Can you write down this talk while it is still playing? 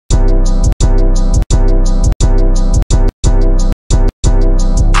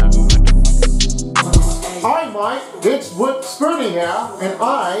it's Spoonie here, and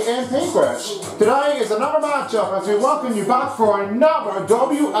I am Paintbrush. Today is another matchup as we welcome you back for another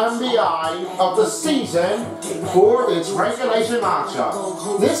WNBA of the season for its regulation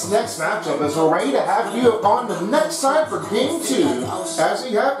matchup. This next matchup is we're ready to have you on the next side for Game 2 as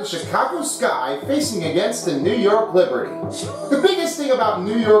we have the Chicago Sky facing against the New York Liberty. The biggest thing about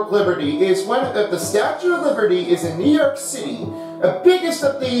New York Liberty is when the Statue of Liberty is in New York City, the biggest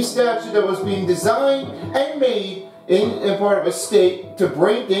of these statues that was being designed and made in part of a state to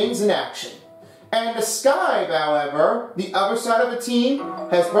bring things in action. And the Sky, however, the other side of the team,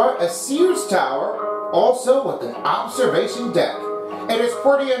 has brought a Sears Tower, also with an observation deck. It is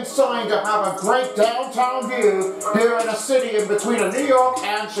pretty insane to have a great downtown view here in a city in between New York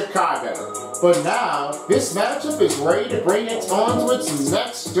and Chicago. But now, this matchup is ready to bring it on to its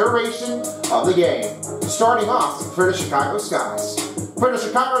next duration of the game. Starting off for the Chicago Skies. For the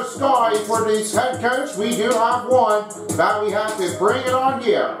Chicago Sky, for the head coach, we do have one that we have to bring it on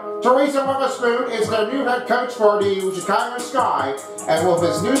here. Teresa Witherspoon is the new head coach for the Chicago Sky, and with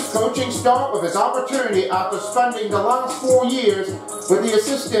his new coaching start with his opportunity after spending the last 4 years with the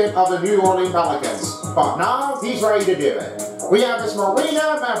assistant of the New Orleans Pelicans. But now, he's ready to do it. We have Miss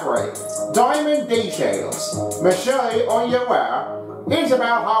Marina Maverick, Diamond Details, Michelle Onyewer,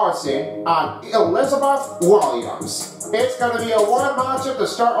 Isabel Harrison, and Elizabeth Williams. It's going to be a one matchup to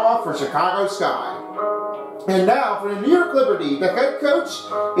start off for Chicago Sky. And now for the New York Liberty, the head coach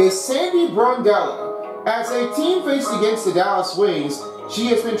is Sandy Brondello. As a team faced against the Dallas Wings, she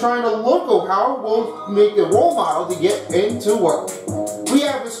has been trying to look at how it will make the role model to get into work. We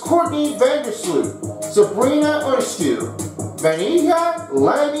have Miss Courtney Vandersloot, Sabrina Urscu, Vanika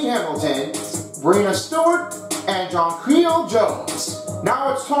Lanny Hamilton, Brina Stewart, and John Creel Jones.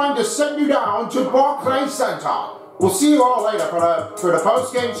 Now it's time to send you down to Barclays Center. We'll see you all later for the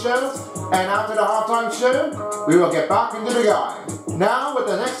post-game show, and after the halftime show, we will get back into the game. Now, with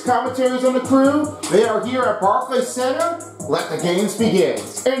the next commentaries on the crew, they are here at Barclays Center. Let the games begin.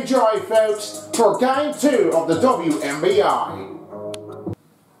 Enjoy, folks, for Game 2 of the WNBA.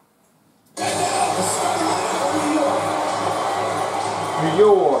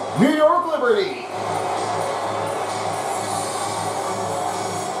 Your New York Liberty.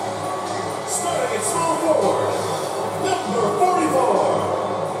 Starting at small forward. Number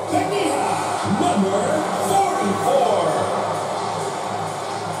 44, Kenia, number 44.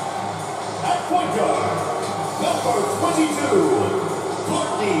 At point guard, number 22,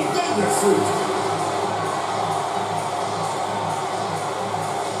 Courtney Vandersloot.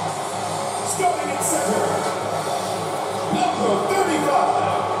 Starting at center, number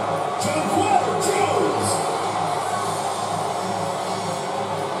 35, Jonquil Jones.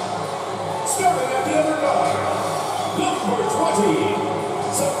 Starting at the other guard, number 20,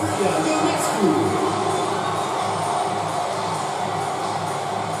 Sabrina Ionescu.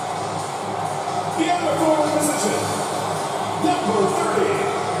 The other forward position, number 30,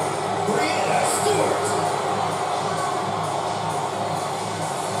 Brina Stewart.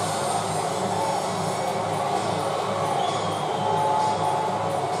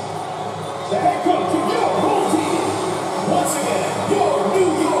 The head coach of your whole team, once again, your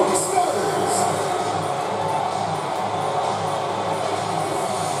New York starters.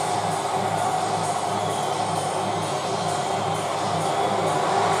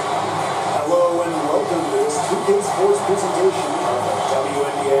 Hello and welcome to this 2K Sports presentation of the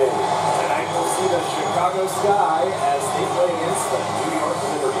WNBA. Tonight we'll see the Chicago Sky as they play against the New York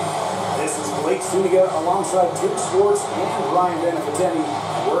Liberty. This is Blake Suniga alongside Tim Schwartz and Ryan Benefiteni.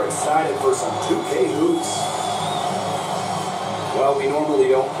 We're excited for some 2K hoops. Well, we normally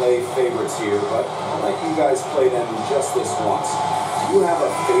don't play favorites here, but I'll let you guys play them just this once. Do you have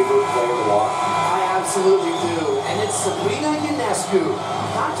a favorite player to watch? I absolutely do, and it's Sabrina Ionescu.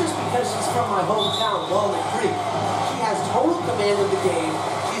 Not just because she's from my hometown, Walnut Creek. She has total command of the game.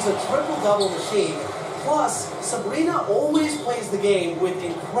 She's a triple-double machine. Plus, Sabrina always plays the game with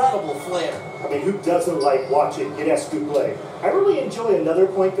incredible flair. I mean, who doesn't like watching Ionescu play? I really enjoy another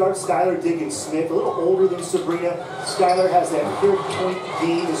point guard, Skylar Diggins-Smith, a little older than Sabrina. Skylar has that pure point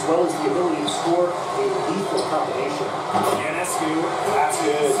game as well as the ability to score a lethal combination. Ionescu, that's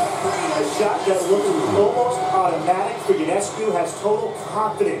good. A shot that looks almost automatic for Ionescu has total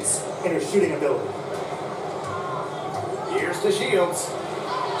confidence in her shooting ability. Here's the Shields.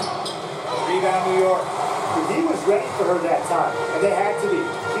 Rebound, New York. He was ready for her that time, and they had to be.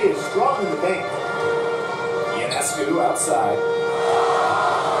 She is strong in the paint. Ionescu outside.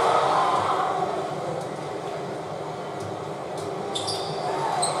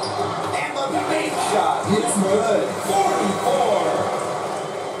 And the big shot. It's good. 44.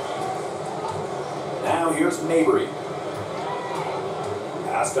 Now here's Mabry.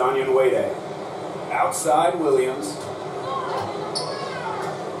 Past Wade. Outside Williams.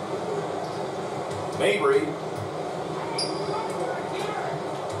 Mabry.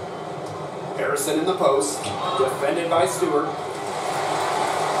 Harrison in the post. Defended by Stewart.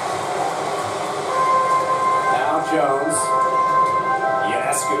 Now Jones.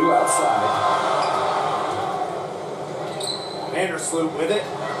 Ionescu outside. Vandersloot with it.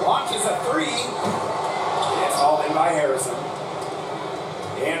 Launches a three. It's hauled in by Harrison.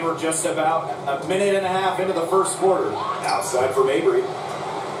 And we're just about a minute and a half into the first quarter. Outside for Mabry.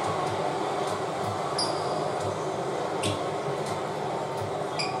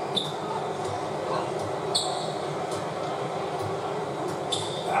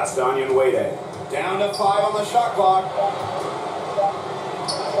 Past Wade. Down to 5 on the shot clock.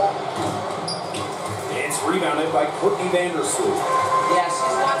 It's rebounded by Courtney Vandersloot. Yeah,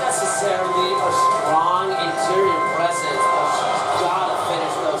 she's not necessarily a strong interior presence, but she's got to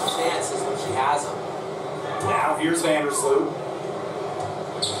finish those chances when she has them. Now here's Vandersloot.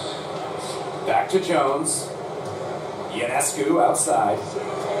 Back to Jones. Ionescu outside.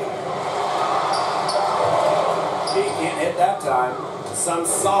 He can't hit that time. Some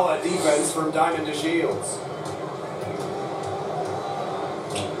solid defense from Diamond DeShields.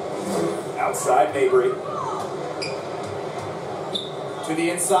 Outside Mabry. To the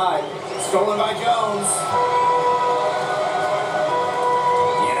inside. Stolen by Jones.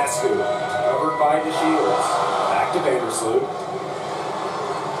 Ionescu. Covered by DeShields. Back to Vandersloot.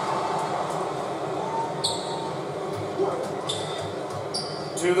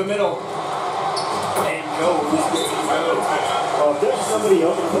 To the middle. And goes. Well, if there's somebody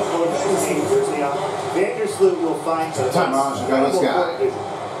open on the floor that's seeing jersey on, Vandersloot will find Timeout, you got this guy.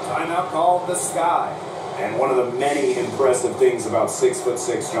 Timeout called the Sky. And one of the many impressive things about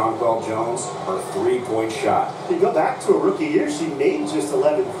 6'6" Jonquel Jones, her three-point shot. You go back to a rookie year, she made just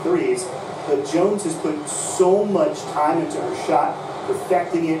 11 threes, but Jones has put so much time into her shot,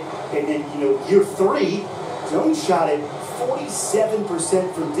 perfecting it, and then, year 3, Jones shot it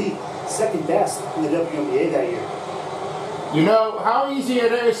 47% from deep, second best in the WNBA that year. You know how easy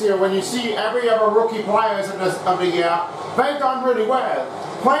it is here when you see every other rookie players of the year, they've done really well.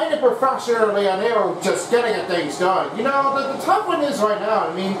 Playing it professionally and they're just getting things done. The tough one is right now.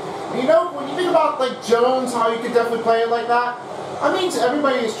 I mean, when you think about like Jones, how you could definitely play it like that. I mean,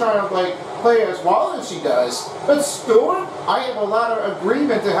 everybody is trying to like play as well as she does. But Stewart, I have a lot of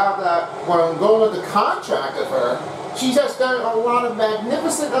agreement to have that when I'm going with the contract of her. She's just done a lot of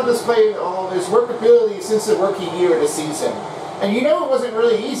magnificent on display all of his workability since the rookie year of the season. And it wasn't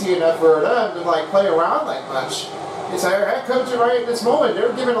really easy enough for them to like play around that much. It's our head coach right at this moment.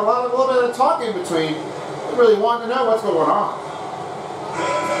 They're giving a little bit of talk in between. They really want to know what's going on.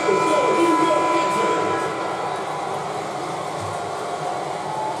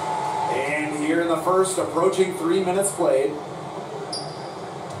 And here in the first, approaching 3 minutes played.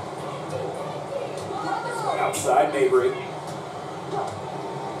 Outside Mabry.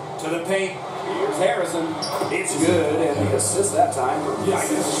 To the paint. Here's Harrison. It's good, and the assist that time from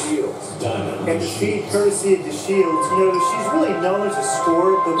Diamond DeShields. And the feed courtesy of DeShields. She's really known as a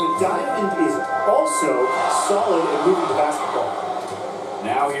scorer, but Diamond is also solid at moving the basketball.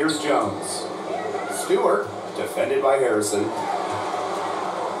 Now here's Jones. Stewart, defended by Harrison.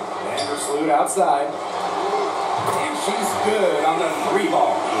 Vandersloot outside. And she's good on the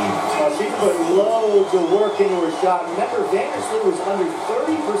 3-ball. She put loads of work into her shot. Remember, Vandersloot was under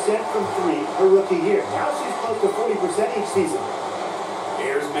 30% from 3 her rookie year. Now she's close to 40% each season.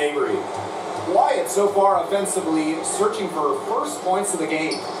 Here's Mabry. Quiet so far offensively, searching for her first points of the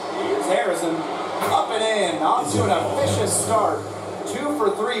game. Here's Harrison. Up and in. On to an efficient start. 2 for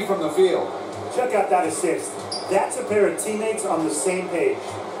 3 from the field. Check out that assist. That's a pair of teammates on the same page.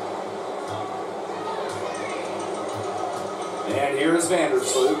 And here's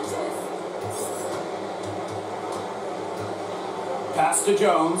Vandersloot. Pass to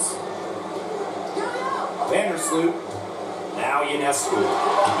Jones. Vandersloot. Now Ionescu.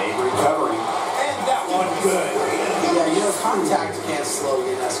 Mabry covering. And that one good. Yeah, contact can't slow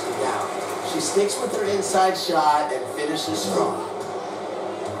Ionescu down. She sticks with her inside shot and finishes strong.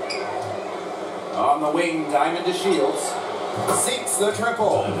 On the wing, Diamond DeShields. Sinks the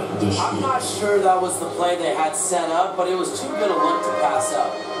triple. I'm not sure that was the play they had set up, but it was too good a look to pass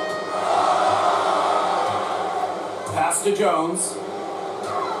up. Pass to Jones.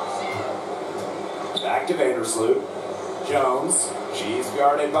 Back to Vandersloot. Jones. She's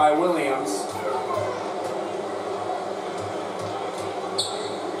guarded by Williams.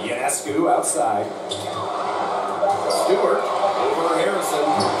 Ionescu outside. Stewart over Harrison.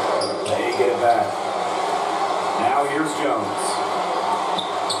 They get it back. Now here's Jones.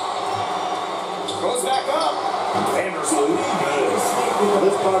 Goes back up. Vandersloot. On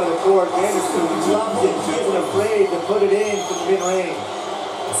this part of the court, Vandersloot loves it. She isn't afraid to put it in from mid-range.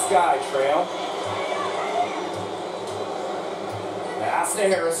 Sky trail. Pass to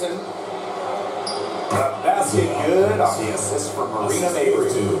Harrison. The basket good on the assist from Marina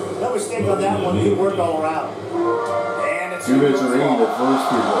Mabry. No mistake on that one. Good work all around. And it's 2 minutes remaining the first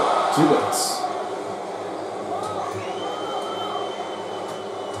period. 2 minutes.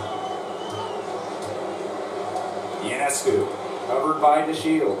 Ionescu, covered by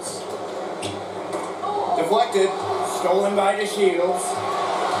DeShields. Deflected, stolen by DeShields.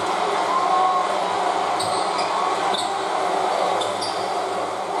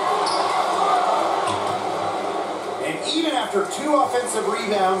 And even after 2 offensive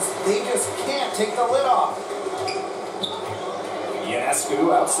rebounds, they just can't take the lid off.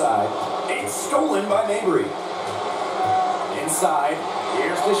 Ionescu outside. It's stolen by Mabry. Inside,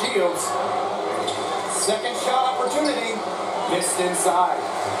 here's DeShields. Second shot opportunity, missed inside.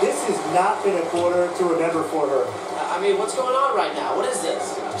 This has not been a quarter to remember for her. I mean, what's going on right now? What is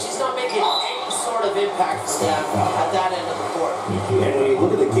this? She's not making any sort of impact for them at that end of the court. And when you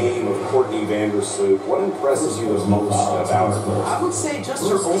look at the game of Courtney Vandersloot, what impresses you the most about her? I would say just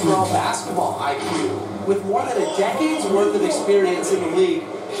her overall basketball IQ. With more than a decade's worth of experience in the league,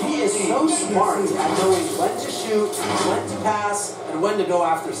 she is so smart at knowing when to shoot, when to pass, and when to go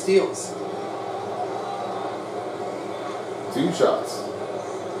after steals. 2 shots.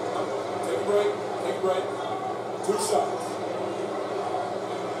 Take a break. Take a break. 2 shots.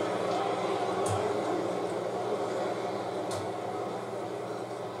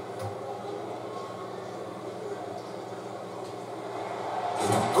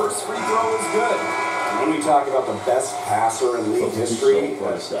 First free throw is good. And when we talk about the best passer in league history,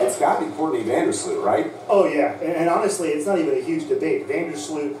 it's got to be Courtney Vandersloot, right? Oh, yeah. And honestly, it's not even a huge debate.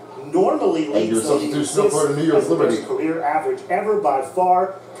 Vandersloot normally leads the league assists for New York as the Liberty. best career average ever by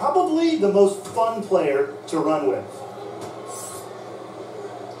far. Probably the most fun player to run with.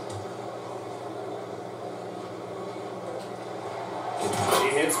 She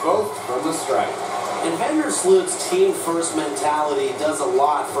hits both from the strike. And Vandersloot's team-first mentality does a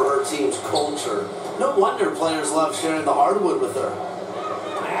lot for her team's culture. No wonder players love sharing the hardwood with her.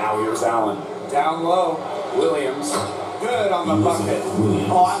 Now here's Allen. Down low. Williams. Good on the bucket.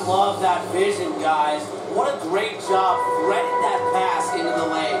 Oh, I love that vision, guys. What a great job threading that pass into the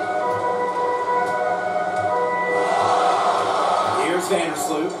lane. Here's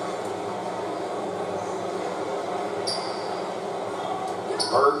Vandersloot.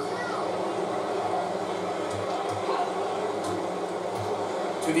 Burke.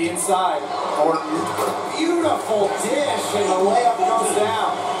 To the inside. Thornton. Beautiful dish, and the layup goes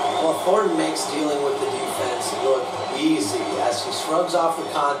down. Well, Thornton makes dealing with the defense look easy as she shrugs off the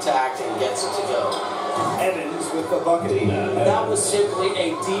contact and gets it to go. Evans with the bucket. That was simply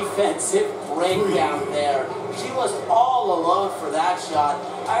a defensive breakdown there. She was all alone for that shot.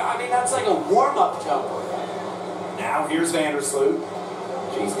 I mean, that's like a warm-up jumper. Now here's Vandersloot.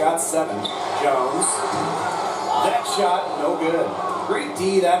 She's got 7. Jones. That shot, no good. Great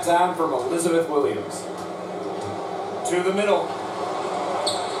D that time from Elizabeth Williams. To the middle.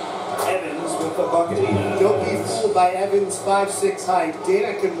 Evans with the bucket. Don't be fooled by Evans' 5'6" height.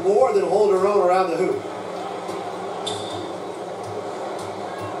 Dana can more than hold her own around the hoop.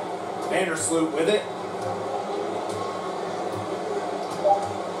 Vandersloot with it.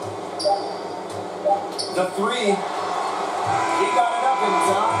 The 3. He got it up in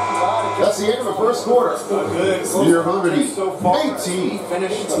time. That's the end of the first quarter. A good New York Liberty, so far. 18.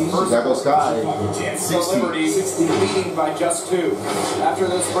 Finished the first Chicago Sky, and the 16. Liberty leading by just 2. After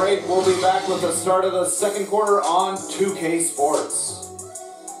this break, we'll be back with the start of the second quarter on 2K Sports.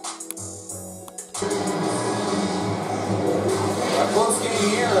 A close game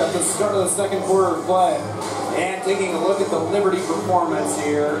here at the start of the second quarter of play. And taking a look at the Liberty performance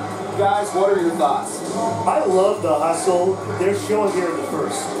here. Guys, what are your thoughts? I love the hustle they're showing here in the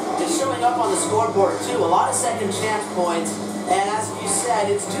first. It's showing up on the scoreboard, too. A lot of second chance points. And as you said,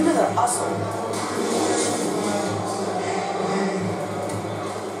 it's due to their hustle.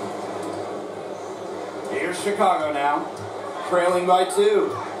 Here's Chicago now, trailing by 2.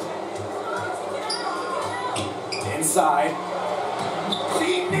 Inside.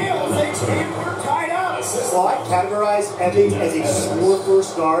 She nails it, and we're tied up. While I categorize Evans as a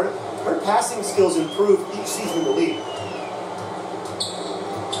score-first guard, her passing skills improve each season in the league.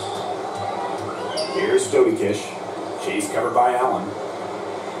 Here's Stodykish. She's covered by Allen.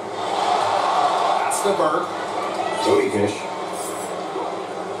 Pass to Burke. Stodykish.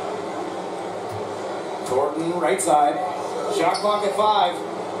 Thornton Thornton, right side. Shot clock at 5.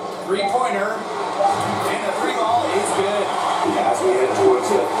 Three-pointer. And the three ball is good. As we head towards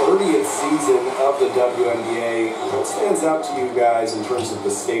the 30th season of the WNBA, what stands out to you guys in terms of the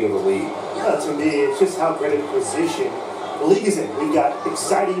state of the league? To me, it's just how great a position the league is in. We've got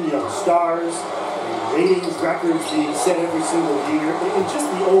exciting young stars, ratings, records being set every single year, and just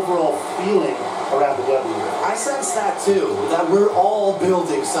the overall feeling around the WNBA. I sense that too, that we're all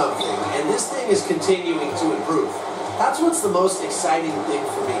building something, and this thing is continuing to improve. That's what's the most exciting thing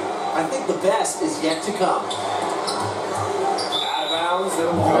for me. I think the best is yet to come. Out of bounds,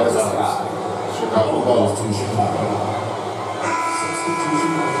 it'll go to the sky. Chicago ball.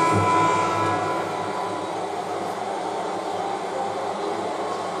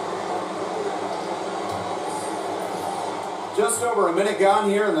 Just over a minute gone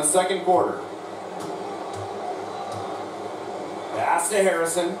here in the second quarter. Pass to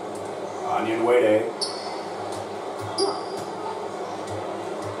Harrison. Onion Wade.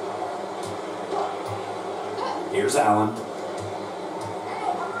 Here's Allen.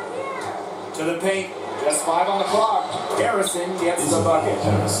 To the paint. Just 5 on the clock. Harrison gets the bucket.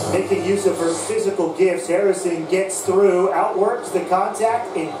 Making use of her physical gifts, Harrison gets through, outworks the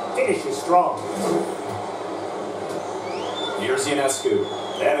contact, and finishes strong. Here's Ionescu.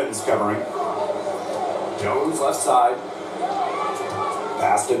 Evans covering. Jones left side.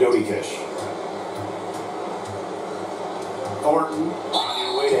 Pass to Dobikish. Thornton.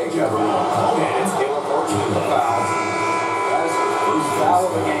 Onion Wade covering. And it's Taylor Thornton with the foul. That is her first foul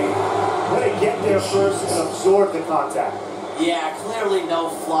of the game. Way to get there first and absorb the contact. Yeah, clearly no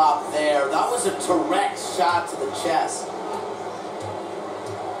flop there. That was a direct shot to the chest.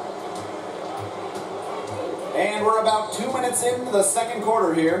 And we're about 2 minutes into the second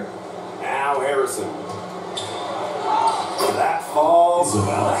quarter here. Now Harrison. That falls.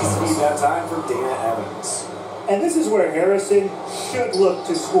 Nice feed that time for Dana Evans. And this is where Harrison should look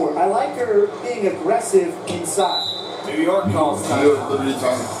to score. I like her being aggressive inside. New York calls time. Liberty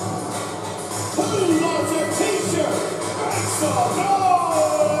time. Who loves a t-shirt? Make some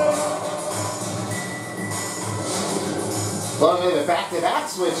noise! Well, they had a back-to-back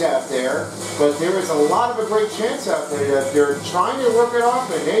switch out there, but there was a lot of a great chance out there that they're trying to work it off,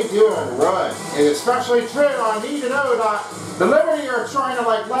 and they do it on the run. And especially Trent, I need to know that the Liberty are trying to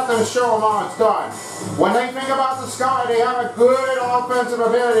let them show them how it's done. When they think about the Sky, they have a good offensive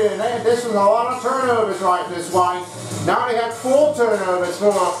ability, and this was a lot of turnovers right this way. Now they had 4 turnovers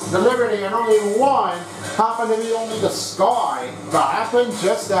for the Liberty, and only 1 happened to be only the Sky. That happened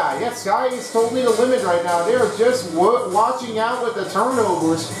just that. Yeah, Sky is totally the limit right now. They're just watching out with the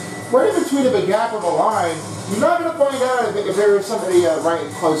turnovers. Right in between the gap of the line, you're not going to find out if there is somebody right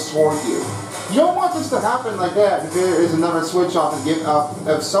close toward you. You don't want this to happen like that. If there is another switch off and give up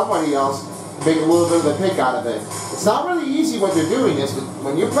of somebody else, make a little bit of a pick out of it. It's not really easy what they're doing is, but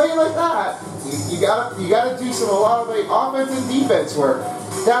when you're playing like that, you gotta do a lot of the offense and defense work.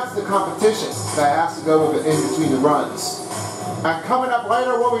 That's the competition that has to go in between the runs. And coming up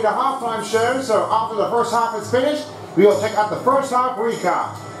later will be the halftime show. So after the first half is finished, we will check out the first half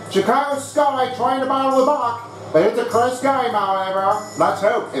recap. Chicago Sky trying to battle the back, but it's a close game, however. Let's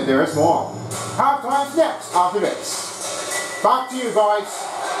hope if there is more. Halftime's next after this. Back to you guys.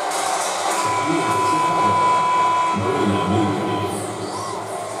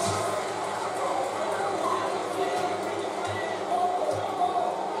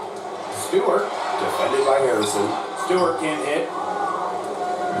 Stewart, defended by Harrison. Stewart can't hit.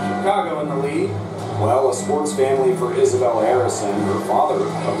 Chicago in the lead. Well, a sports family for Isabella Harrison. Her father,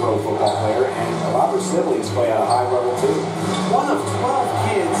 a pro football player, and a lot of her siblings play at a high level too. One of 12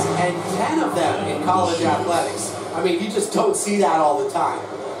 kids and 10 of them in college athletics. I mean, you just don't see that all the time.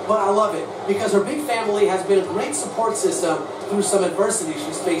 But I love it because her big family has been a great support system through some adversity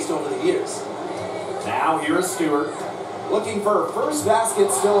she's faced over the years. Now here is Stewart, looking for her first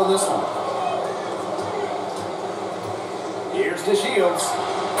basket still in this one. Here's to Shields.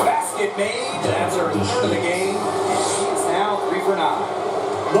 Basket made. That's her third of the game. She's now 3 for 9.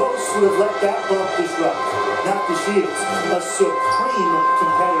 Most would have let that bump disrupt. Not the Shields, a supreme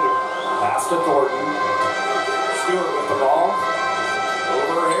competitor. Pass to Thornton. Stewart with the ball.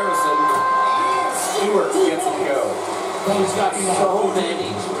 Over Harrison. Stewart gets it to go. She's got so many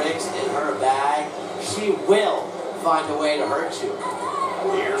tricks in her bag. She will find a way to hurt you.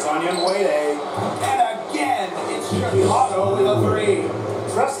 Here's Onion Wade. And again, it's Chicago with a 3.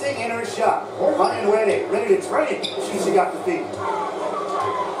 Trusting in her shot. Onion Wade, ready to train. She got the feed.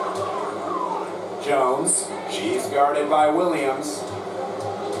 Jones. She's guarded by Williams.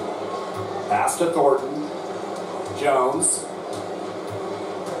 Pass to Thornton. Jones.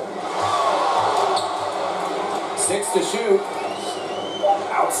 6 to shoot.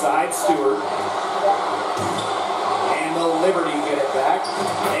 Outside Stewart. And the Liberty get it back.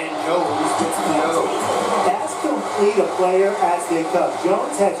 And Jones gets the go. As complete a player as they come.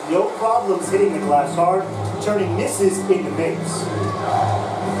 Jones has no problems hitting the glass hard, turning misses into makes.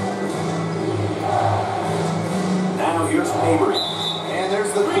 Now here's Mabry. And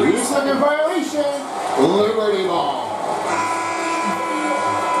there's the 3. 3-second violation. Liberty ball.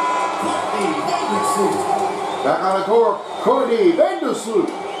 Back on the court, Cody Vandersloot.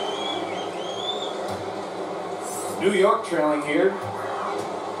 New York trailing here.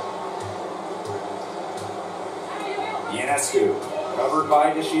 Ionescu, covered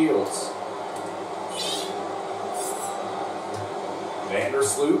by DeShields.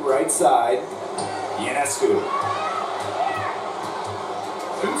 Vandersloot, right side. Ionescu.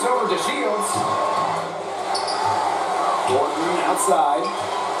 Shoots over DeShields. Thornton outside.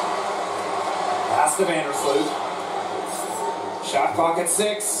 Pass to Vandersloot. Shot clock at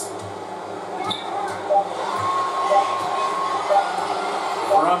 6.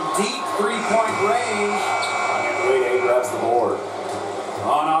 From deep three-point range. Wade grabs the board.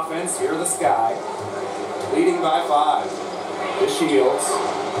 On offense, here the Sky. Leading by 5. DeShields.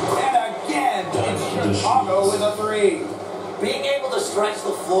 And again, it's Chicago with a 3. Being able to stretch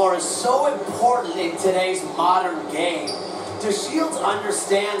the floor is so important in today's modern game. DeShields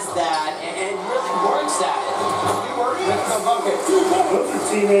understands that and really works at it. Stewart with the bucket. Those are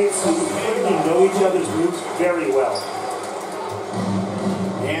teammates who clearly know each other's moves very well.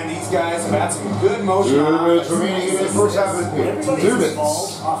 And these guys have had some good motion on 2 minutes remaining in the first half of the game. Everybody's 2 minutes.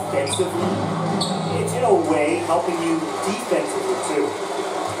 involved offensively. It's in a way helping you defensively too.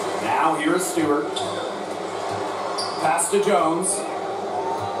 Now here's Stewart. Pass to Jones.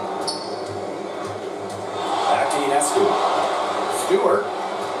 Back to Ionescu. Stewart.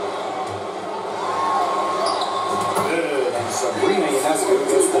 Good. And Sabrina Ionescu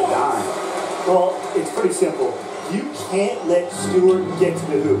gets the dime. Well, it's pretty simple. You can't let Stewart get to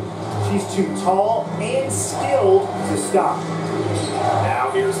the hoop. She's too tall and skilled to stop. Now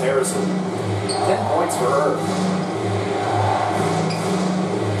here's Harrison. 10 points for her.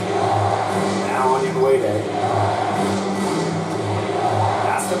 Now on Wade.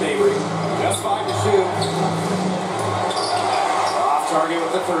 Pass to Mabry. Just 5 to shoot. Off target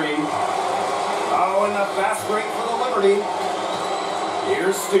with the 3. Oh, and the fast break for the Liberty.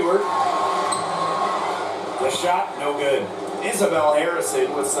 Here's Stewart. The shot, no good. Isabel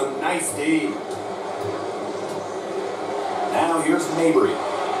Harrison with some nice D. Now here's Mabry.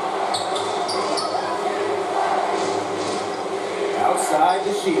 Outside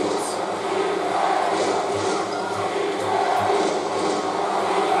DeShields.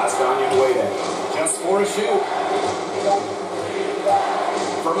 Pass to Wade. Just 4 to shoot.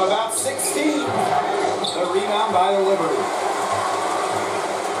 From about 16. The rebound by the Liberty.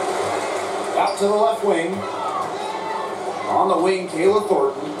 Out to the left wing. On the wing, Kayla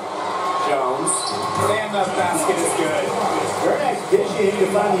Thornton. Jones. And the basket is good. Very nice vision to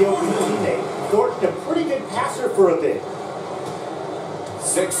find the open teammate. Thornton, a pretty good passer for a bit.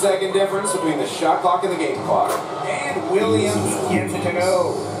 6-second difference between the shot clock and the game clock. And Williams gets it to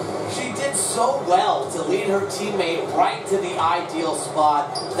go. She did so well to lead her teammate right to the ideal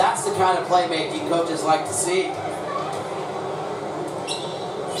spot. That's the kind of playmaking coaches like to see.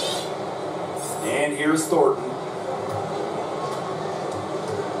 And here's Thornton.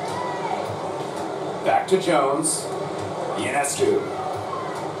 Back to Jones. Ionescu.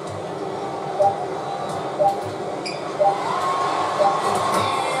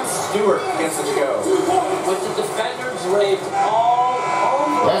 And Stewart gets it to go. With the defender draped all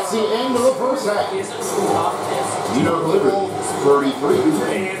over. That's the end of the first half. Isn't toughness. New York Liberty,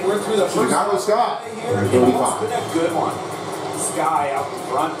 33. And we're through the first Chicago Sky, here. It's 35. been a good one. Sky out in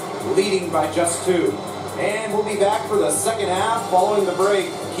front, leading by just 2. And we'll be back for the second half following the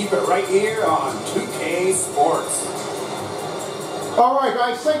break. Keep it right here on 2K Sports. All right,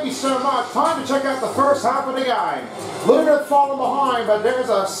 guys, thank you so much. Time to check out the first half of the game. Liberty falling behind, but there's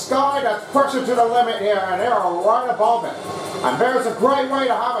a Sky that's pressured to the limit here, and they're right above it. And there's a great way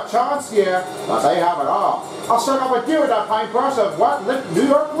to have a chance here, but they have it all. I'll start off with you with that paintbrush of what New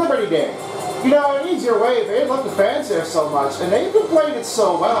York Liberty did. You know, an easier way, they love the fans there so much, and they've been playing it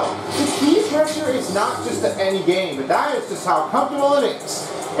so well. The key pressure is not just at any game, but that is just how comfortable it is.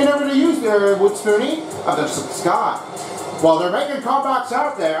 In order to use their wood spoonie of the Sky. Well, they're making comebacks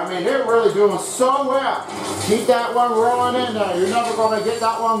out there. I mean, they're really doing so well. Keep that one rolling in there. You're never going to get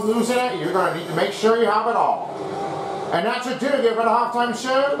that one losing it. You're going to need to make sure you have it all. And that should do. Give it a halftime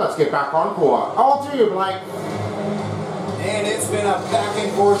show. Let's get back on court. All to you, Blake. And it's been a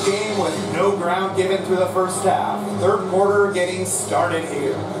back-and-forth game with no ground given through the first half. Third quarter getting started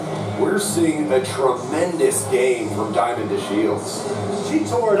here. We're seeing a tremendous game from Diamond to Shields. She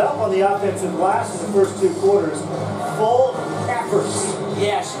tore it up on the offensive glass in the first 2 quarters. Full efforts.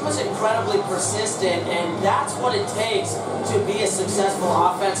 Yeah, she was incredibly persistent, and that's what it takes to be a successful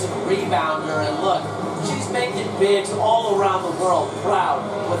offensive rebounder. And look, she's making bigs all around the world proud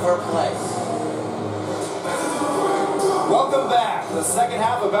with her play. Welcome back. The second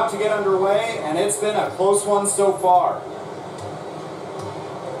half about to get underway, and it's been a close one so far.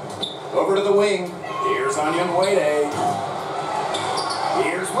 Over to the wing. Here's Onyenwere.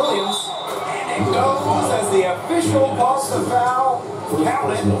 Here's Williams. And it goes as the official calls the foul.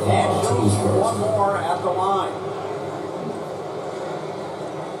 Count it, and shows one more at the line.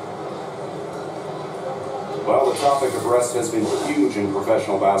 Well, the topic of rest has been huge in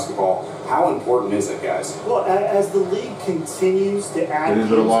professional basketball. How important is it, guys? Well, as the league continues to add It is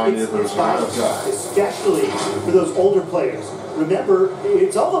games, it's vital, especially for those older players. Remember,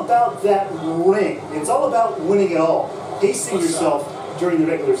 it's all about that ring. It's all about winning it all. Pacing yourself during the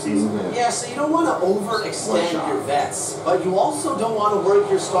regular season. Yeah, so you don't want to overextend your vets, but you also don't want to work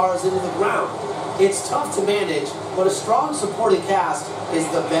your stars into the ground. It's tough to manage, but a strong supporting cast is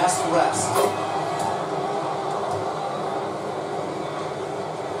the best rest.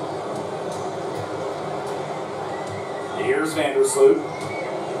 Here's Vandersloot.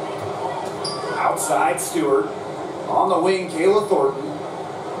 Outside Stewart. On the wing, Kayla Thornton.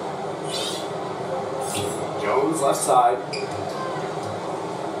 Jones left side.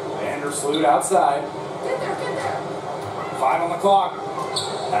 Vandersloot outside. Get there. 5 on the clock.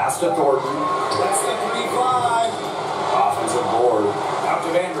 Pass to Thornton. That's the 3-5. Offensive board. Out to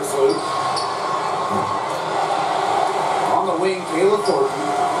Vandersloot. On the wing, Kayla Thornton.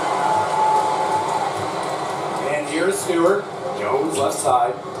 And here's Stewart. Jones left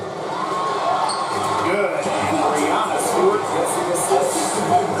side. Good. And Brianna Stewart gets the assist.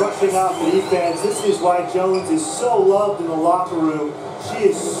 Rushing off the defense. This is why Jones is so loved in the locker room. She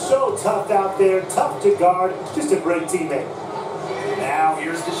is so tough out there, tough to guard, just a great teammate. Now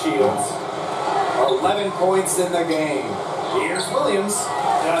here's the Shields. 11 points in the game. Here's Williams.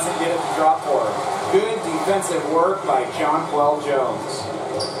 Doesn't get it to drop for her. Good defensive work by Jonquel Jones.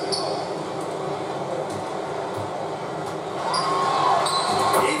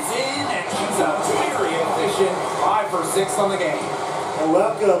 It's in, and she's a very efficient 5 for 6 on the game. And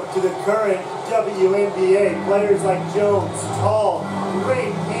welcome to the current WNBA. Players like Jones, tall,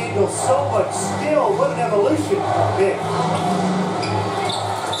 great handle, so much skill. What an evolution. Big.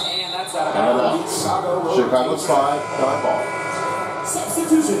 And that's out of bounds. Chicago's 5, dime ball.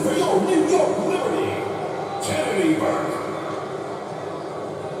 Substitution for your New York Liberty, Kennedy Burke.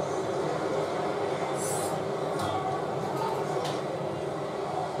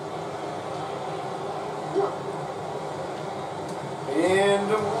 And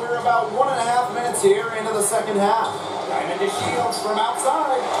we're about 1.5 minutes here into the second half. Diamond to Shields from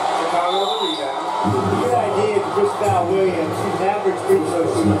outside. Chicago the rebound. Good idea to Chris Williams. She's an average free throw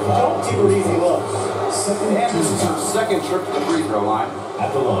shooter. Don't give her easy looks. And this is her second trip to the free throw line.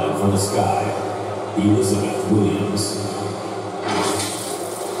 At the line from the sky, Elizabeth Williams.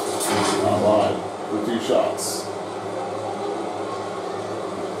 Online with 2 shots.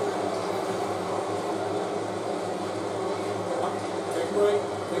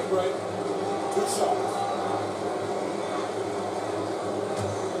 Take a break. 2 shots.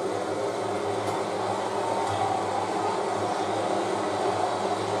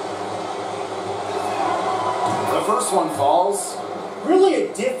 The first one falls. Really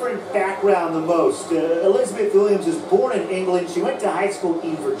a different background than most. Elizabeth Williams is born in England. She went to high school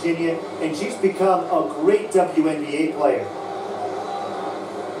in Virginia, and she's become a great WNBA player.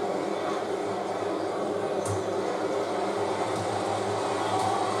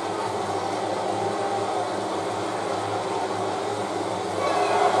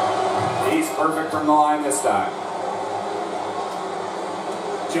 He's perfect from the line this time.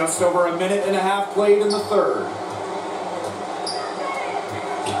 Just over 1.5 minutes played in the third.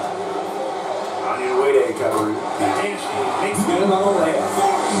 Onyenwere covering. And she makes good on the layup.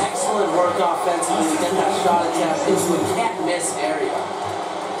 Excellent work offensively to get that shot attempt into a can't-miss area.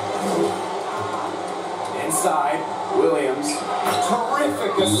 Inside, Williams.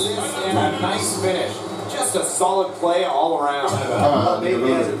 Terrific assist and a nice finish. Just a solid play all around.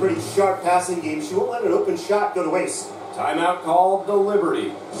 Maybe has a pretty sharp passing game. She won't let an open shot go to waste. Timeout called the Liberty.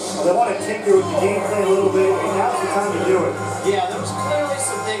 Well, they want to tinker with the game plan a little bit, and now's the time to do it. Yeah, there was clearly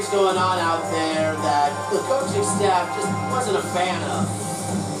some things going on out there that the coaching staff just wasn't a fan of.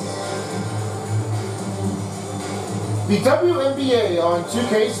 The WNBA on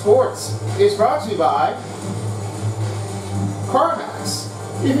 2K Sports is brought to you by CarMax,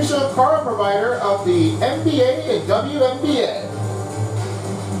 the official car provider of the NBA and WNBA.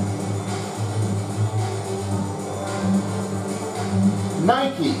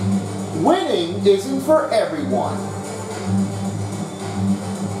 Nike, winning isn't for everyone.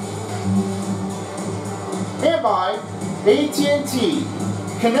 And by AT&T,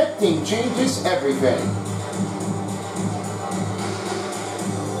 connecting changes everything.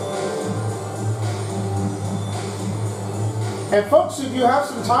 And folks, if you have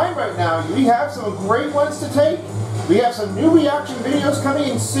some time right now, we have some great ones to take. We have some new reaction videos coming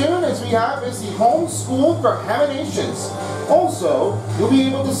in soon, as we have is the Homeschooled for Nations. Also, you'll be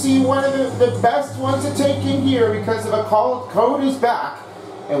able to see one of the best ones to take in here because of a code is back.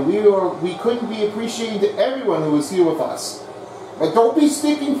 And we couldn't be appreciating to everyone who was here with us. But don't be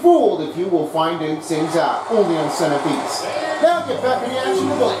sneaking fooled if you will find things out only on Centerpiece. Now get back in the action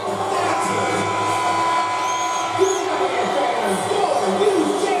to Blake.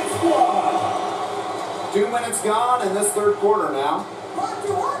 2 minutes gone in this third quarter now.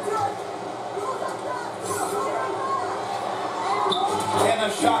 And the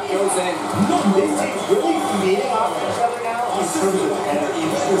shot goes in. These teams really feeding off each other now in terms of energy.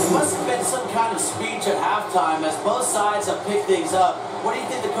 There must have been some kind of speech at halftime as both sides have picked things up. What do you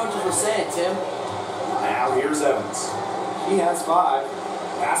think the coaches were saying, Tim? Now here's Evans. He has 5.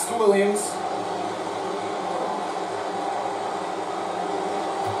 Pass to Williams.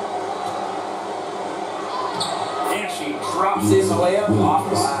 And she drops in the layup off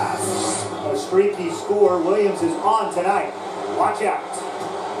glass. A streaky score. Williams is on tonight. Watch out.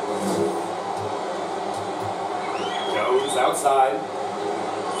 Jones outside.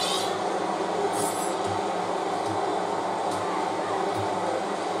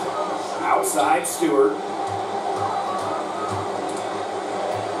 Outside Stewart.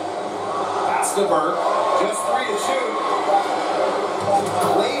 Pass to Burke. Just 3 to shoot.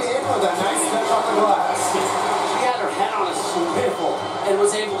 Laid in with a nice touch on the glass. She had her head on a swivel and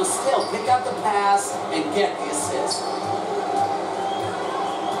was able to still pick up the pass and get the assist.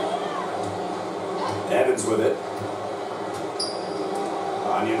 Evans with it.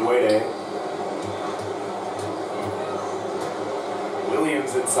 Onion Wade.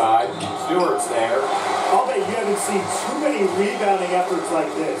 Williams inside. Stewart's there. I'll bet you haven't seen too many rebounding efforts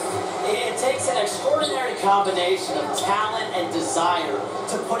like this. It takes an extraordinary combination of talent and desire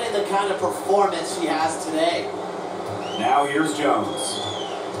to put in the kind of performance she has today. Now here's Jones.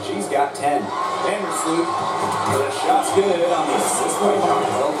 She's got 10. Vandersloot. The shot's good on the assist by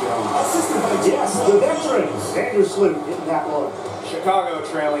Jonquel Jones. Yes, the veteran. Vandersloot getting that one. Chicago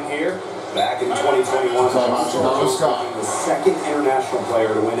trailing here. Back in 2021, Jones became the second international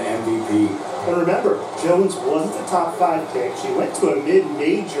player to win MVP. And remember, Jones wasn't the top 5 pick. She went to a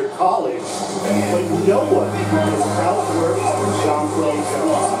mid-major college, but no one has outworked Jonquel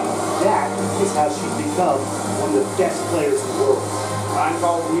Jones. That is how she's become one of the best players in the world. Time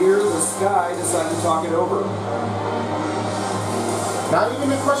called here. The Sky decided to talk it over. Not even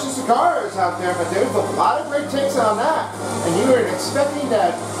the Crushed Cigars out there, but there's a lot of great takes on that. And you were expecting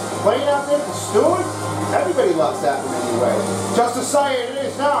that playing out there for Stewart? Everybody loves that one anyway. Just to say it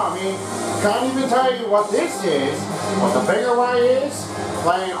is now. I mean, can't even tell you what this is. What the bigger way is,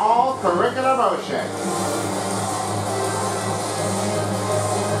 playing all curricular motion.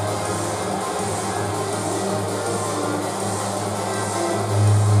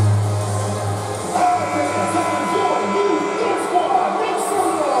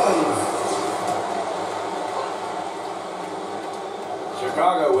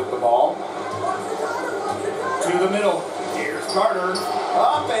 Chicago with the ball. To the middle. Here's Carter.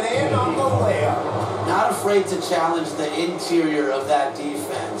 Up and in on the layup. Not afraid to challenge the interior of that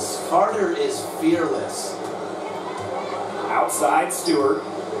defense. Carter is fearless. Outside Stewart.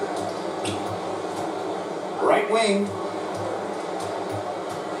 Right wing.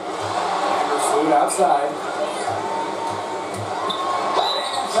 Vandersloot outside.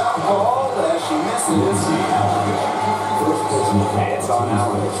 And foul called as she misses. It's on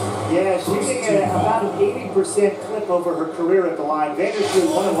Allen. Yeah, shooting at about an 80% clip over her career at the line.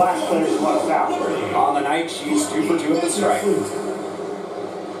 Vandersloot, one of the last players who lost out. On the night, she's 2 for 2 at the strike.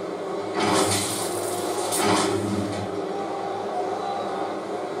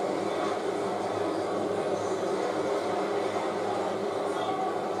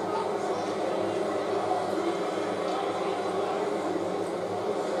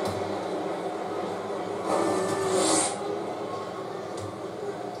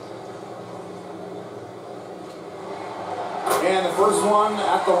 And the first one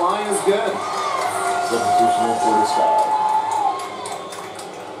at the line is good. Substitutional for the Sky.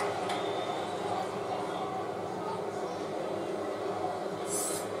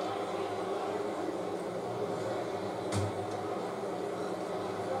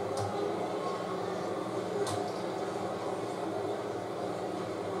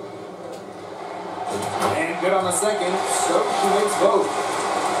 And good on the second, so she makes both.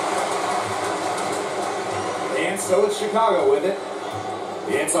 And so it's Chicago with it.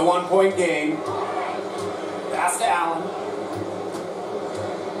 It's a 1-point game. Pass to Allen.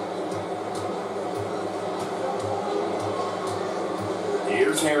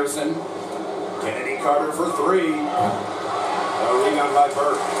 Here's Harrison. Kennedy Carter for three. A rebound by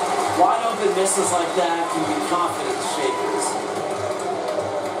Burke. Wide open misses like that can be confidence shakers.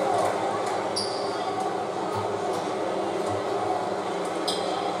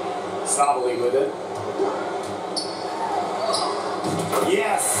 Sabali with it.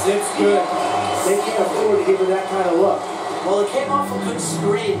 Yes, it's good. They can't afford to give her that kind of look. Well, it came off a good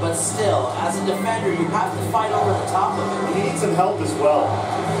screen, but still, as a defender, you have to fight over the top of it. He needs some help as well.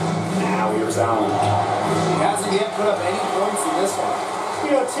 Now here's Allen. He hasn't yet put up any points in this one.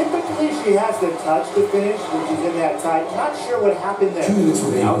 You know, typically she has the touch to finish when she's in that tight. Not sure what happened there. 2 minutes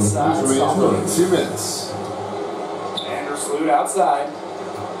remaining. Outside. 2 minutes. Vandersloot outside.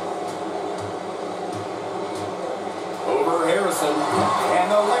 Over Harrison. And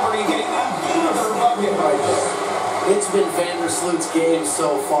the Liberty getting another bucket right there. It's been Vandersloot's game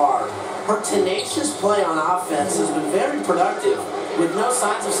so far. Her tenacious play on offense has been very productive, with no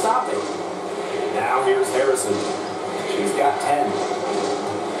signs of stopping. Now here's Harrison. She's got 10.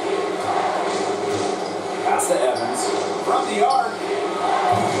 Pass to Evans. From the arc.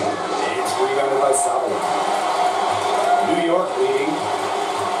 It's rebounded by Sabali. New York leading.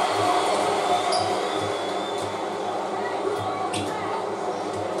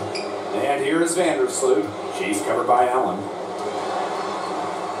 And here is Vandersloot. She's covered by Allen.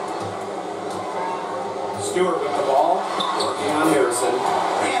 Stewart with the ball. Working on Harrison.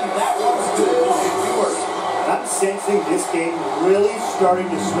 And that one's good. Stewart. I'm sensing this game really starting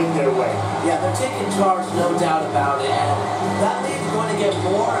to swing their way. Yeah, they're taking charge, no doubt about it, and that lead's going to get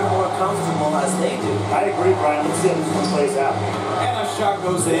more and more comfortable as they do. I agree, Brian. Let's see how this one plays out. And a shot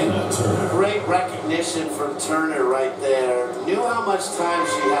goes in. Great recognition from Turner right there. Knew how much time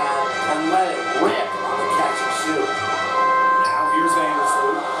she had and let it rip on the catch and shoot. Now here's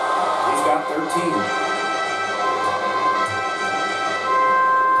Vandersloot. He's got 13.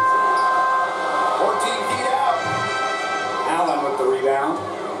 14 feet out. Allen with the rebound.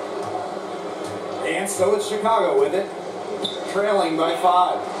 And so it's Chicago with it. Trailing by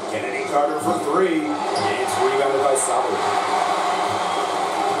 5. Kennedy Carter for 3. It's rebounded by Sabali.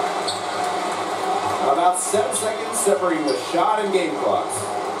 About 7 seconds separating the shot and game clocks.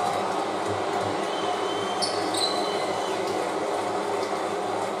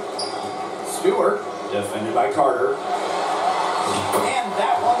 Stewart, defended by Carter. And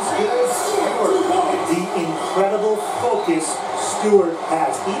that one's good. Stewart. The incredible focus Stewart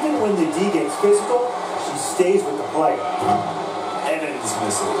has. Even when the D gets physical, she stays with the play. Evans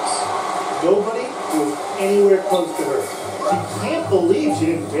misses. Nobody was anywhere close to her. She can't believe she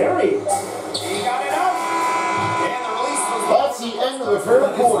didn't bury it. He got it up. And the release was... That's the end of the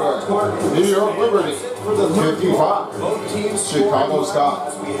third quarter. New York Liberty, 55. Both teams Chicago Sky,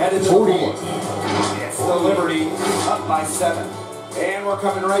 as we head into 48. It's the Liberty up by 7. And we're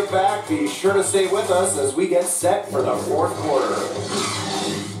coming right back. Be sure to stay with us as we get set for the fourth quarter.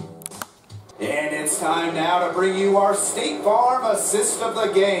 And it's time now to bring you our State Farm assist of the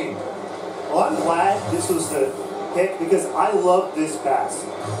game. Well, I'm glad this was the pick because I love this pass.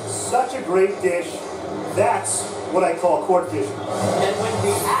 Such a great dish. That's what I call court vision. And with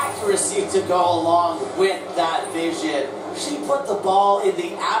the accuracy to go along with that vision, she put the ball in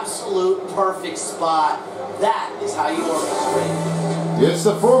the absolute perfect spot. That is how you orchestrate. It's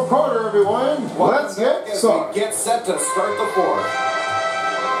the fourth quarter, everyone. Let's get started. Get set to start the fourth.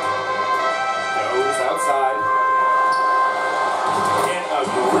 Goes outside. And a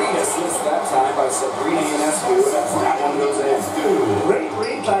great assist that time by Sabrina Ionescu as that one goes in. Great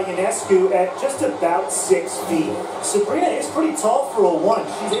read by Ionescu at just about 6 feet. Sabrina is pretty tall for a 1.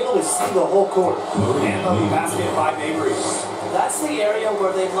 She's able to see the whole court. And the basket by Mabry. That's the area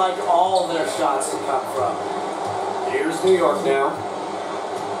where they'd like all their shots to come from. Here's New York now.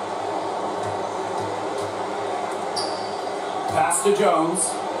 Pass to Jones.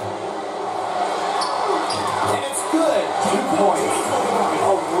 And it's good. 2 points.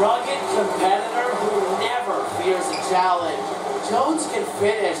 A rugged competitor who never fears a challenge. Jones can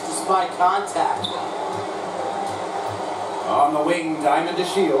finish despite contact. On the wing, Diamond to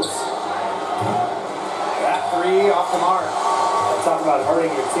Shields. That three off the mark. Talk about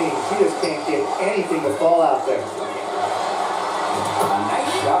hurting your team. She just can't get anything to fall out there. A nice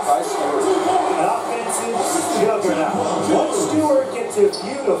shot by Stewart. An offensive juggernaut. Once Stewart gets a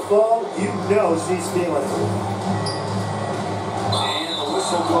view to fall, you know she's feeling it. And the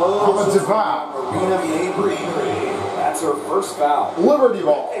whistle blows. Offensive foul. Marina Mabry. That's her first foul. Liberty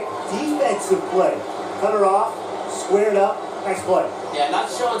ball. Defensive play. Cut her off, squared up, nice play. Yeah, not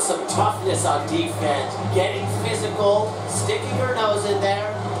showing some toughness on defense. Getting physical, sticking her nose in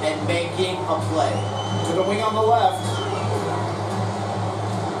there, and making a play. To the wing on the left.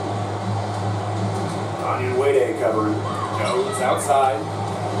 WNBA covering. Jones outside.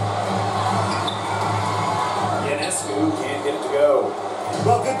 Ionescu can't get it to go.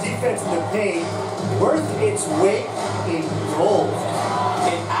 Well, good defense in the paint. Worth its weight in gold.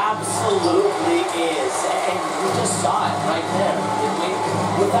 It absolutely is. And we just saw it right there.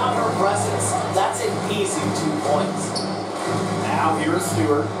 Without her presence, that's an easy 2 points. Now here's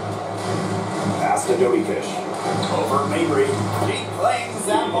Stewart. Pass to Dobikish. Over Mabry. She clangs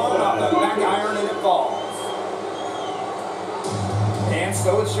that one off the back iron and it falls. And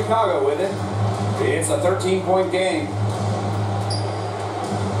so it's Chicago with it. It's a 13-point game.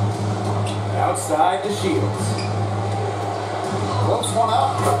 Outside to Shields. Floats one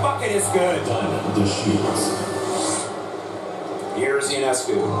up. The bucket is good. The Shields. Here's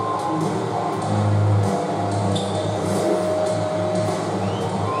Ionescu.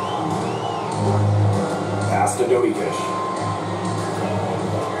 Pass to Dobikish.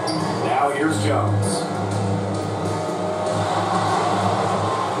 Now here's Jones.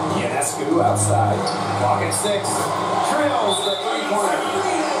 Ionescu outside. Clock at 6. Drills the three-pointer.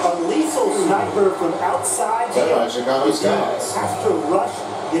 A lethal sniper from outside the That's right, Chicago Sky's. has to rush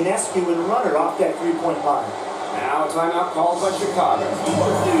Ionescu and run her off that three-point line. Now a timeout called by Chicago.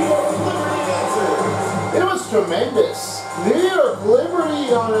 It was tremendous. New York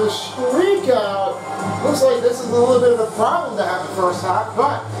Liberty on a streak out. Looks like this is a little bit of a problem to have the first half,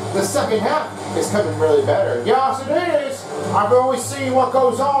 but the second half is coming really better. Yes, it is. I've always seen what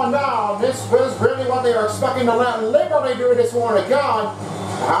goes on now. This was really what they are expecting to let Liberty do this morning. God,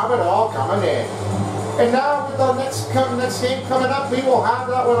 have it all coming in. And now with the next game coming up, we will have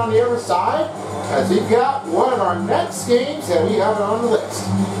that one on the other side. As we've got one of our next games that we have on the list.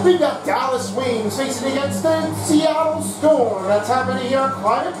 We've got Dallas Wings facing against the Seattle Storm. That's happening here at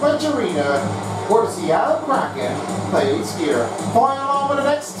Climate Pledge Arena, where Seattle Kraken plays here. Following along with the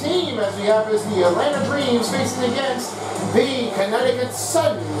next team as we have is the Atlanta Dreams facing against the Connecticut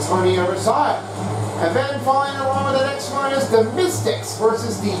Suns on the other side. And then following along with the next one is the Mystics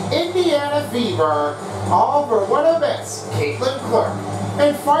versus the Indiana Fever, all for one of us, Caitlin Clark.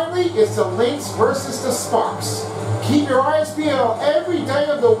 And finally, it's the Lynx versus the Sparks. Keep your eyes peeled every day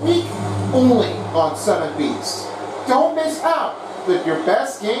of the week, only on 7 Beats. Don't miss out with your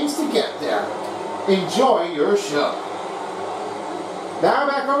best games to get there. Enjoy your show. Now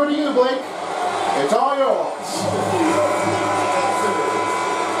back over to you, Blake. It's all yours.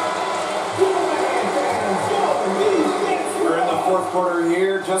 We're in the fourth quarter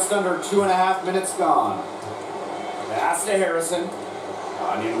here, just under 2.5 minutes gone. Pass to Harrison.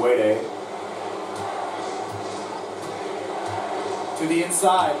 Onyenwede. To the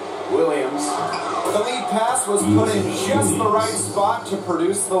inside. Williams. The lead pass was put in just the right spot to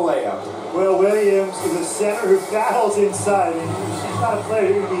produce the layup. Well, Williams is a center who battles inside, and she's not a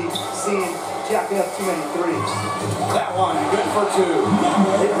player who'd be seen jacking up too many threes. That one, good for 2.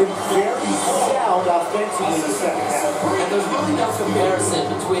 They've been very sound offensively in the second half. And there's really no comparison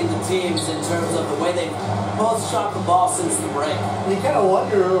between the teams in terms of the way they both shot the ball since the break. You kind of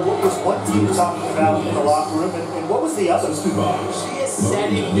wonder what was one team talking about in the locker room, and what was the other? She is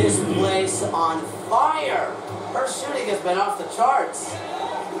setting this place on fire. Her shooting has been off the charts.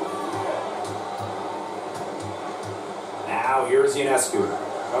 Now here's Ionescu.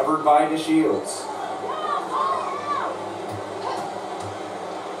 Covered by DeShields.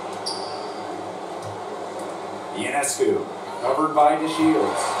 Ionescu. Covered by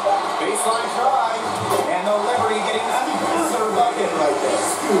DeShields. Baseline try. And the Liberty getting another bucket right there.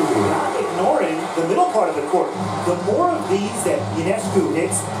 Not ignoring the middle part of the court. The more of these that Ionescu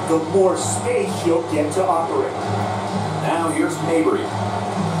hits, the more space she'll get to operate. Now here's Mabry.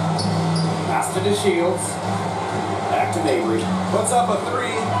 Pass to DeShields. Back to Mabry. Puts up a 3.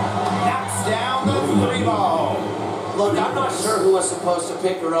 Knocks down the 3 ball. Look, I'm not sure who was supposed to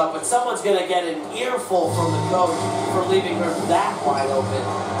pick her up, but someone's going to get an earful from the coach for leaving her that wide open.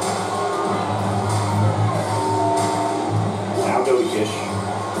 Now Dobikish.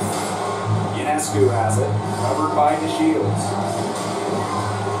 Ionescu has it. Covered by DeShields.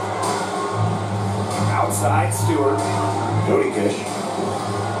 Outside, Stewart. Cody Kish.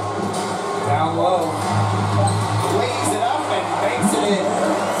 Down low. Lays it up and makes it in.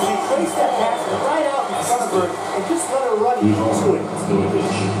 She placed that pass right out in front of her and just let her run into it.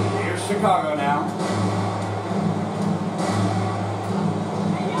 Here's Chicago now.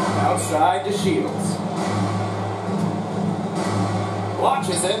 Outside to Shields.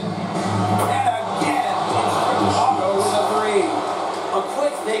 Launches it. And again, Chicago with a three. A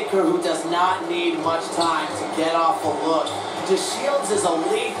quick thinker who does not need much time to get off a look. DeShields is a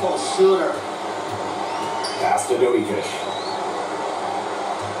lethal shooter. Pass to Kish.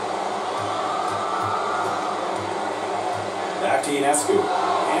 Back to Ionescu.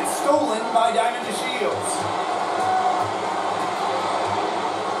 And stolen by Diamond DeShields.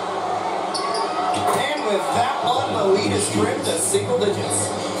 And with that one, the lead is trimmed to single digits.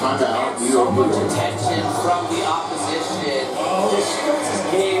 Timeout. And so much attention from the opposition.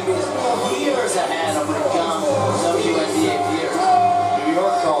 DeShields' game is years ahead of her young WNBA peers. New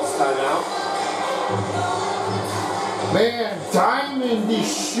York calls timeout. Man, Diamond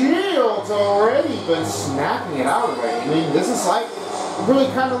DeShields already been snapping it out already. I mean, this is like really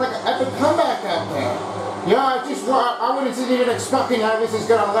kind of like an epic comeback out there. Yeah, I wasn't even expecting how this is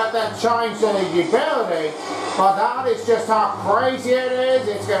going to let that shine so they debility, but that is just how crazy it is.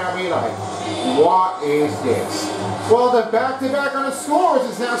 It's going to be like, what is this? Well, the back-to-back on the scores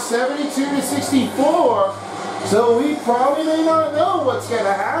is now 72-64, so we probably may not know what's going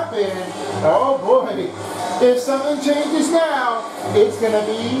to happen. Oh boy, if something changes now, it's going to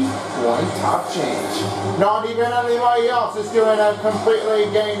be one tough change. Not even anybody else is doing a completely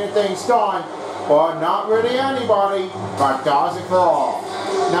getting things done. Or not really anybody, but does it for all.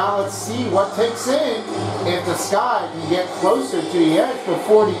 Now let's see what takes in if the Sky can get closer to the edge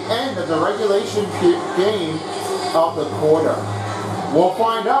before the end of the regulation game of the quarter. We'll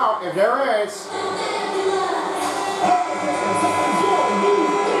find out if there is.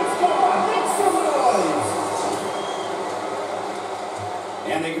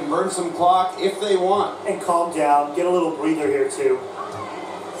 And they can burn some clock if they want. And calm down, get a little breather here too.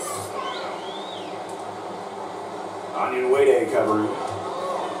 WNBA covering.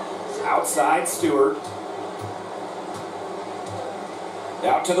 Outside, Stewart.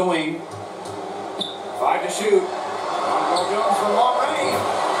 Out to the wing. 5 to shoot. Ball Jones for long range.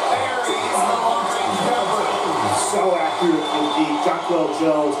 Buries the long range cover. So accurate from deep. Jonquel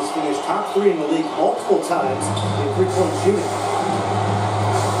Jones has finished top 3 in the league multiple times in three-point shooting.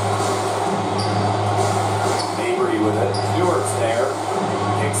 Mabry with it. Stewart's there.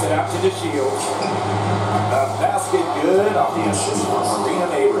 Kicks it out to DeShields. The basket good off the assist from Marina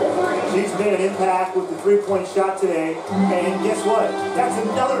Mabry. She's made an impact with the three-point shot today, and guess what? That's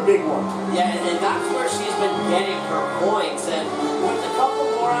another big one. Yeah, and that's where she's been getting her points. And with a couple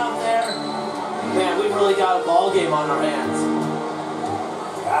more out there, man, we've really got a ball game on our hands.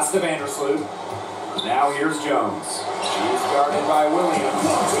 Pass to Vandersloot. Now here's Jones. She's guarded by Williams.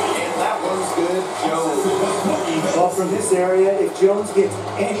 And that one's good. Jones. Well, from this area, if Jones gets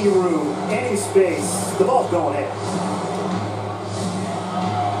any room, any space, the ball's going in.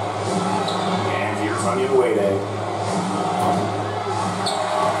 And here's WNBA.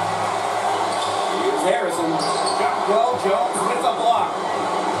 Here's Harrison. Jonquel Jones with a block.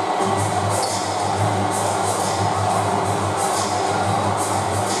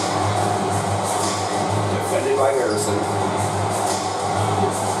 Defended by Harrison.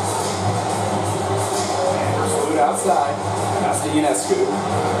 Vandersloot outside. Pass to Ionescu.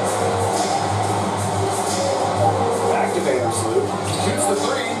 Back to Vandersloot. Shoots the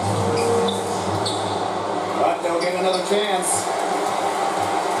three. But they'll get another chance.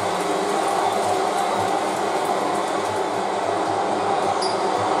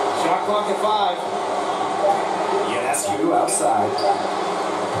 Shot clock at 5. Ionescu outside.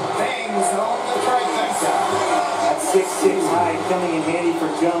 Bangs home the trifecta. That 6'6" height coming in handy for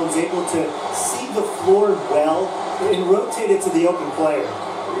Jones, able to see the floor well and rotate it to the open player.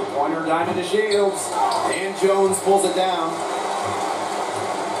 Three-pointer Diamond DeShields. And Jones pulls it down.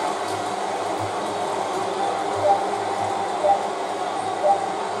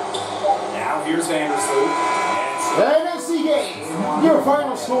 Now here's Vandersloot. NFC game. Your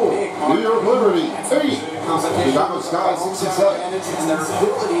final score. New York Liberty 8. Chicago Sky 67. And their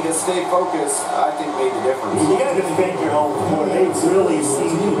ability to stay focused, I think, made the difference. You got to defend your home floor. They really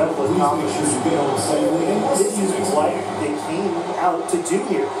seem to have the confidence. This is what they came out to do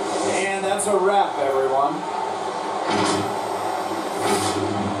here. And that's a wrap, everyone.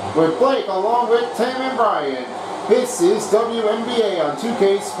 With Blake along with Tim and Brian, this is WNBA on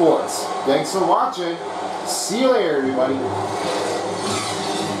 2K Sports. Thanks for watching. See you later, everybody.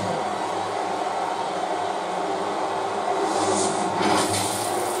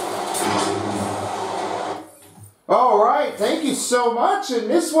 you so much, and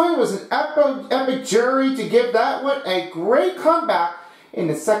this one was an epic jury to give that one a great comeback in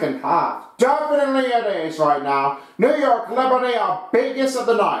the second half. Definitely it is right now. New York Liberty are biggest of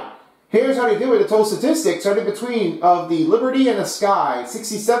the night. Here's how they do it, the total statistics are in between of the Liberty and the Sky.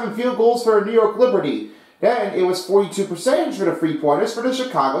 67 field goals for New York Liberty. Then it was 42% for the three-pointers for the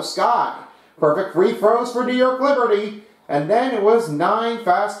Chicago Sky. Perfect free throws for New York Liberty. And then it was 9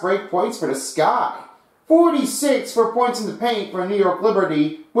 fast break points for the Sky. 46 for points in the paint for New York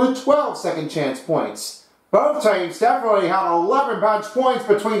Liberty with 12 second chance points. Both teams definitely had 11 bench points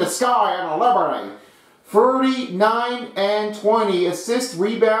between the Sky and the Liberty. 39 and 20 assist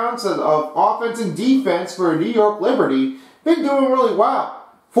rebounds of offense and defense for New York Liberty. Been doing really well.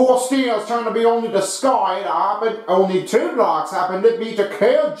 4 steals turned to be only the Sky. It happened. Only 2 blocks happened to be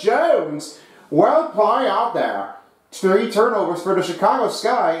Jaquel Jones. Well played out there. 3 turnovers for the Chicago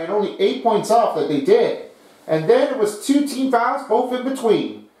Sky and only 8 points off that they did. And then it was 2 team fouls, both in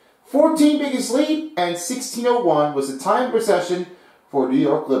between. 14 biggest lead and 16:01 was the time possession for New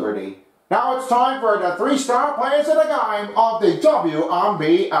York Liberty. Now it's time for the 3-star players of the game of the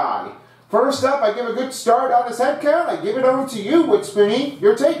WNBA. First up, I give a good start on this head count. I give it over to you, Witspoony.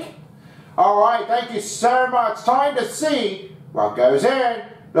 Your take. Alright, thank you so much. Time to see what goes in.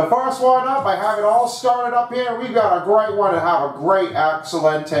 The first one up, I have it all started up here. We've got a great one and have a great,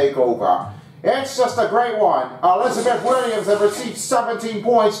 excellent takeover. It's just a great one. Elizabeth Williams has received 17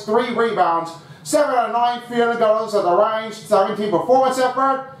 points, 3 rebounds, 7 out of 9 field goals at the range, 17 performance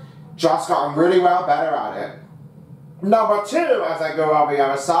effort. Just gotten really well better at it. Number 2, as I go on the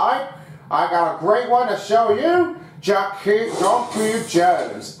other side, I got a great one to show you. Jaquel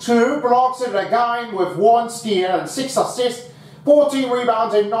Jones. 2 blocks in the game with 1 steal and 6 assists, 14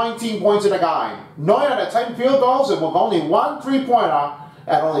 rebounds and 19 points in the game. 9 out of 10 field goals and with only 1 3-pointer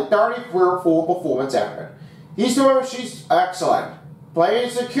and only 34 performance effort. She's excellent. Playing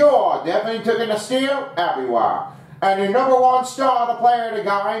secure, definitely took in the steal everywhere. And your number 1 star, the player of the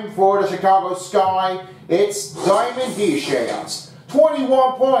game for the Chicago Sky, it's Diamond Deschamps.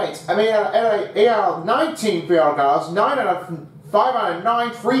 21 points. I mean, 8 out of 19 field goals, 5 out of 9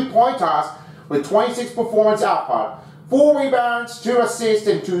 3-pointers with 26 performance output. 4 rebounds, 2 assists,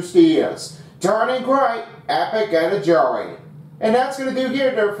 and 2 steals. Turning great, epic, and a jury. And that's going to do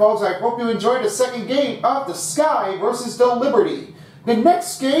here, there, folks. I hope you enjoyed the second game of the Sky versus the Liberty. The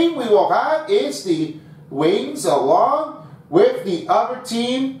next game we will have is the Wings along with the other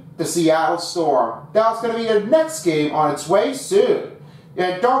team, the Seattle Storm. That's going to be the next game on its way soon.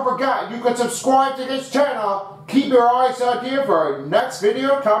 And don't forget, you can subscribe to this channel. Keep your eyes out here for our next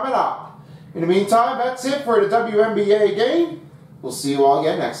video coming up. In the meantime, that's it for the WNBA game. We'll see you all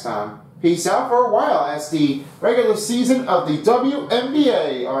again next time. Peace out for a while as the regular season of the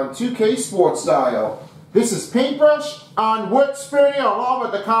WNBA on 2K Sports Style. This is Paintbrush on Witspoony along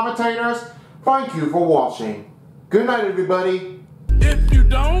with the commentators. Thank you for watching. Good night, everybody. If you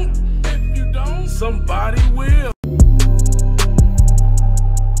don't, somebody will.